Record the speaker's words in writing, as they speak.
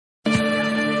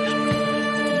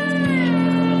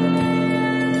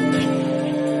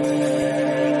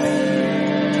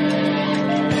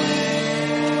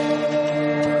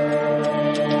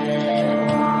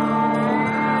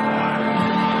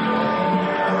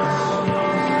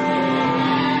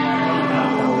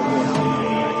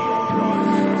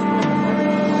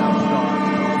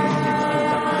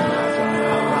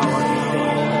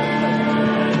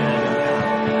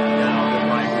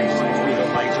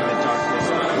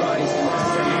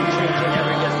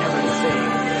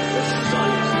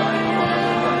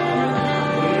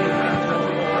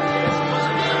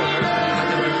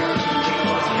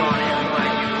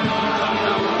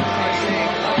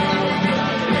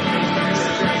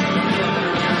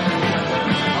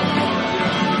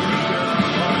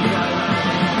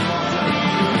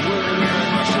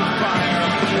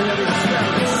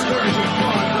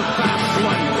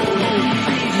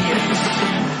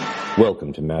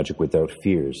Magic Without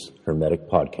Fears Hermetic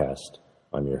podcast.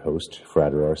 I'm your host,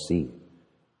 Frater RC.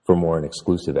 For more and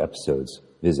exclusive episodes,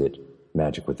 visit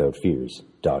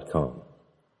magicwithoutfears.com.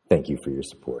 Thank you for your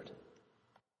support.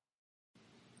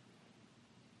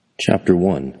 Chapter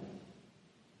 1.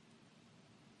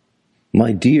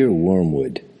 My dear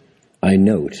Wormwood, I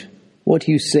note what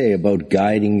you say about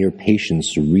guiding your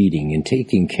patients to reading and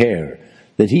taking care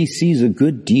that he sees a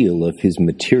good deal of his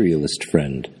materialist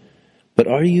friend. But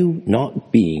are you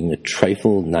not being a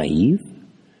trifle naive?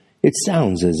 It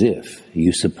sounds as if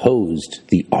you supposed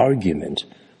the argument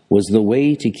was the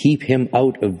way to keep him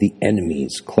out of the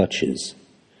enemy's clutches.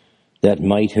 That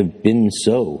might have been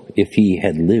so if he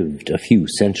had lived a few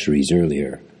centuries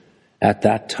earlier. At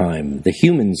that time, the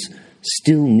humans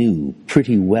still knew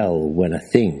pretty well when a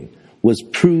thing was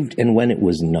proved and when it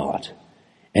was not.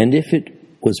 And if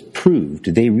it was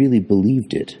proved, they really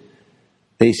believed it.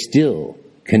 They still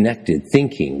connected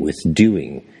thinking with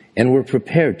doing and were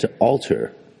prepared to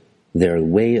alter their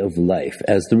way of life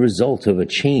as the result of a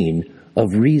chain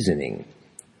of reasoning.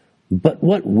 But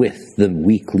what with the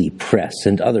weekly press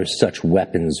and other such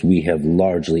weapons, we have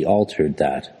largely altered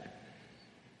that.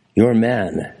 Your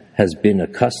man has been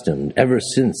accustomed, ever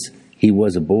since he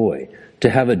was a boy, to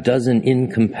have a dozen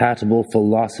incompatible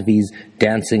philosophies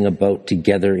dancing about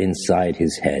together inside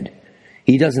his head.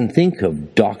 He doesn't think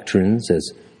of doctrines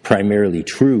as primarily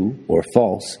true or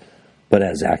false, but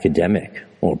as academic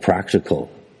or practical,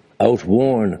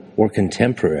 outworn or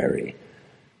contemporary,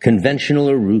 conventional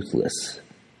or ruthless.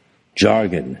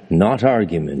 Jargon, not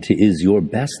argument, is your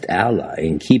best ally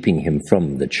in keeping him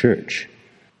from the church.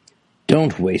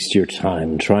 Don't waste your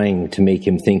time trying to make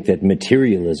him think that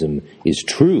materialism is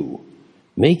true.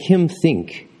 Make him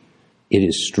think it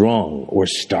is strong or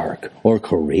stark or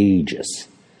courageous.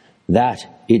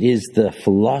 That it is the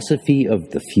philosophy of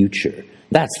the future.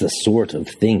 That's the sort of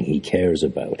thing he cares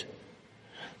about.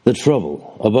 The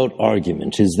trouble about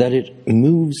argument is that it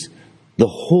moves the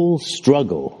whole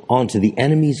struggle onto the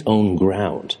enemy's own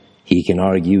ground. He can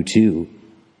argue too,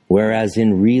 whereas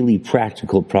in really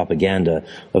practical propaganda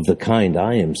of the kind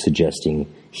I am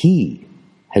suggesting, he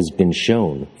has been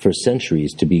shown for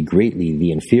centuries to be greatly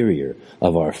the inferior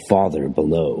of our Father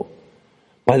below.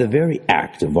 By the very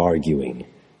act of arguing,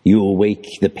 you awake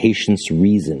the patient's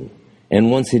reason,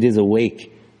 and once it is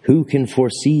awake, who can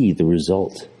foresee the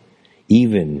result?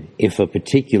 Even if a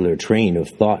particular train of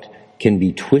thought can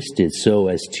be twisted so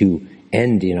as to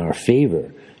end in our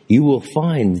favor, you will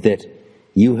find that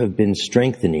you have been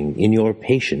strengthening in your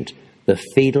patient the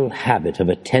fatal habit of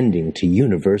attending to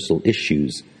universal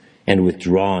issues and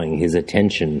withdrawing his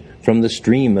attention from the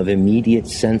stream of immediate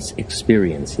sense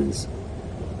experiences.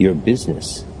 Your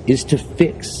business is to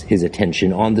fix his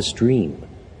attention on the stream.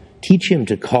 Teach him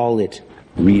to call it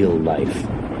real life,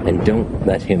 and don't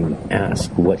let him ask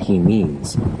what he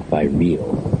means by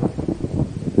real.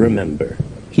 Remember,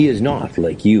 he is not,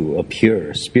 like you, a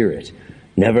pure spirit.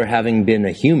 Never having been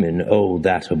a human, oh,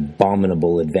 that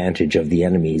abominable advantage of the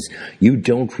enemies, you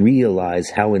don't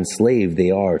realize how enslaved they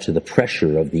are to the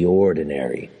pressure of the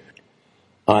ordinary.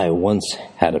 I once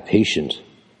had a patient,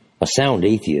 a sound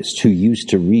atheist who used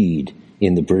to read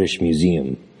in the British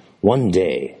Museum. One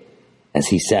day, as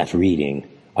he sat reading,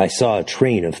 I saw a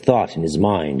train of thought in his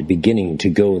mind beginning to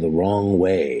go the wrong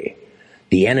way.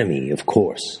 The enemy, of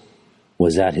course,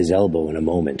 was at his elbow in a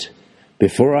moment.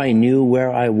 Before I knew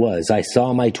where I was, I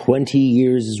saw my 20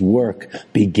 years' work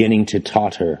beginning to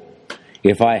totter.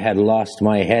 If I had lost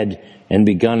my head and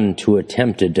begun to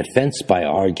attempt a defense by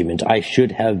argument, I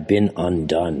should have been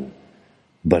undone.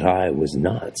 But I was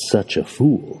not such a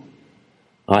fool.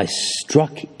 I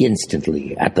struck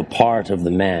instantly at the part of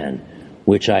the man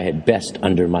which I had best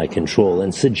under my control,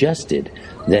 and suggested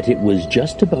that it was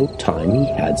just about time he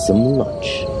had some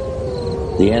lunch.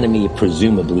 The enemy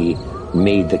presumably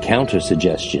made the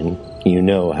counter-suggestion. You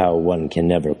know how one can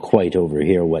never quite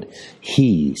overhear what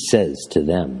he says to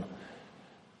them.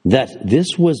 That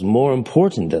this was more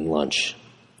important than lunch.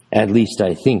 At least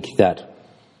I think that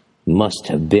must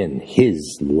have been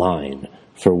his line,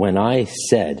 for when I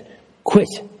said,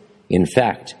 "Quit," in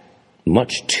fact,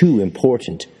 much too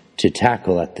important to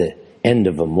tackle at the end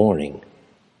of a morning,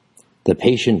 the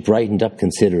patient brightened up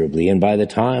considerably, and by the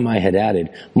time I had added,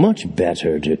 "Much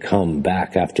better to come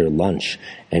back after lunch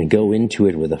and go into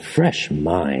it with a fresh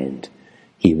mind,"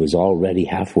 he was already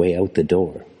halfway out the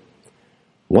door.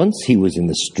 Once he was in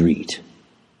the street,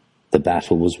 the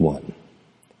battle was won.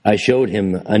 I showed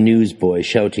him a newsboy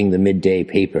shouting the midday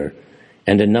paper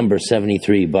and a number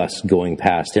 73 bus going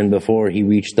past, and before he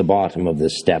reached the bottom of the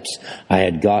steps, I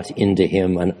had got into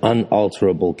him an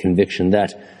unalterable conviction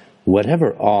that,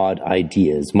 whatever odd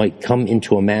ideas might come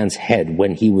into a man's head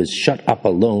when he was shut up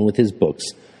alone with his books,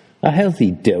 a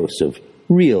healthy dose of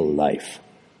real life,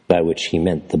 by which he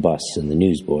meant the bus and the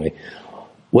newsboy,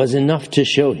 was enough to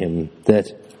show him that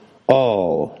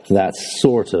all that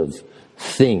sort of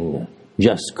thing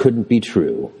just couldn't be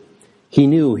true. He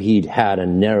knew he'd had a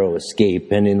narrow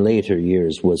escape, and in later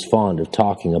years was fond of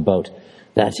talking about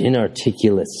that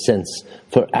inarticulate sense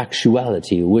for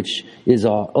actuality which is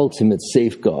our ultimate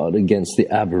safeguard against the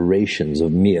aberrations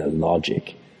of mere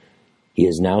logic. He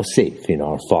is now safe in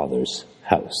our Father's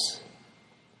house.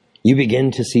 You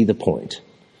begin to see the point.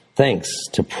 Thanks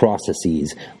to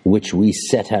processes which we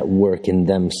set at work in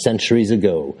them centuries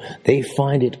ago, they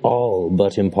find it all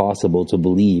but impossible to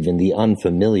believe in the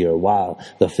unfamiliar while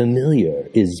the familiar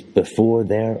is before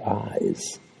their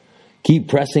eyes. Keep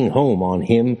pressing home on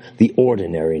him the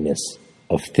ordinariness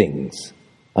of things.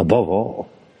 Above all,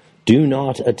 do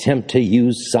not attempt to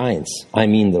use science, I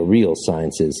mean the real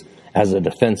sciences, as a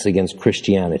defense against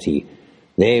Christianity.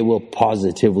 They will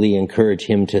positively encourage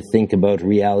him to think about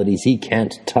realities he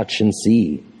can't touch and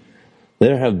see.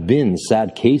 There have been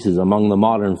sad cases among the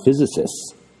modern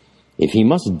physicists. If he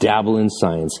must dabble in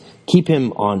science, keep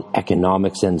him on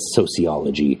economics and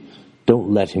sociology.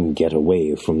 Don't let him get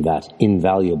away from that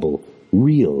invaluable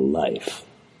real life.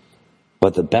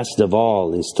 But the best of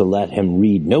all is to let him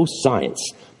read no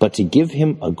science, but to give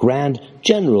him a grand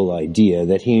general idea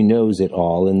that he knows it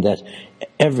all and that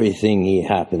everything he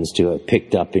happens to have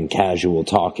picked up in casual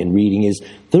talk and reading is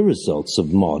the results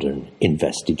of modern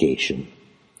investigation.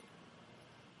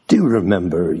 Do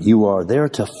remember you are there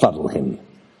to fuddle him.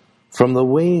 From the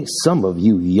way some of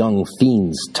you young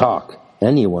fiends talk,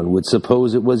 anyone would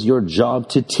suppose it was your job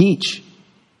to teach.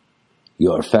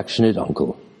 Your affectionate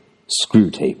uncle,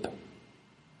 SCREWTAPE.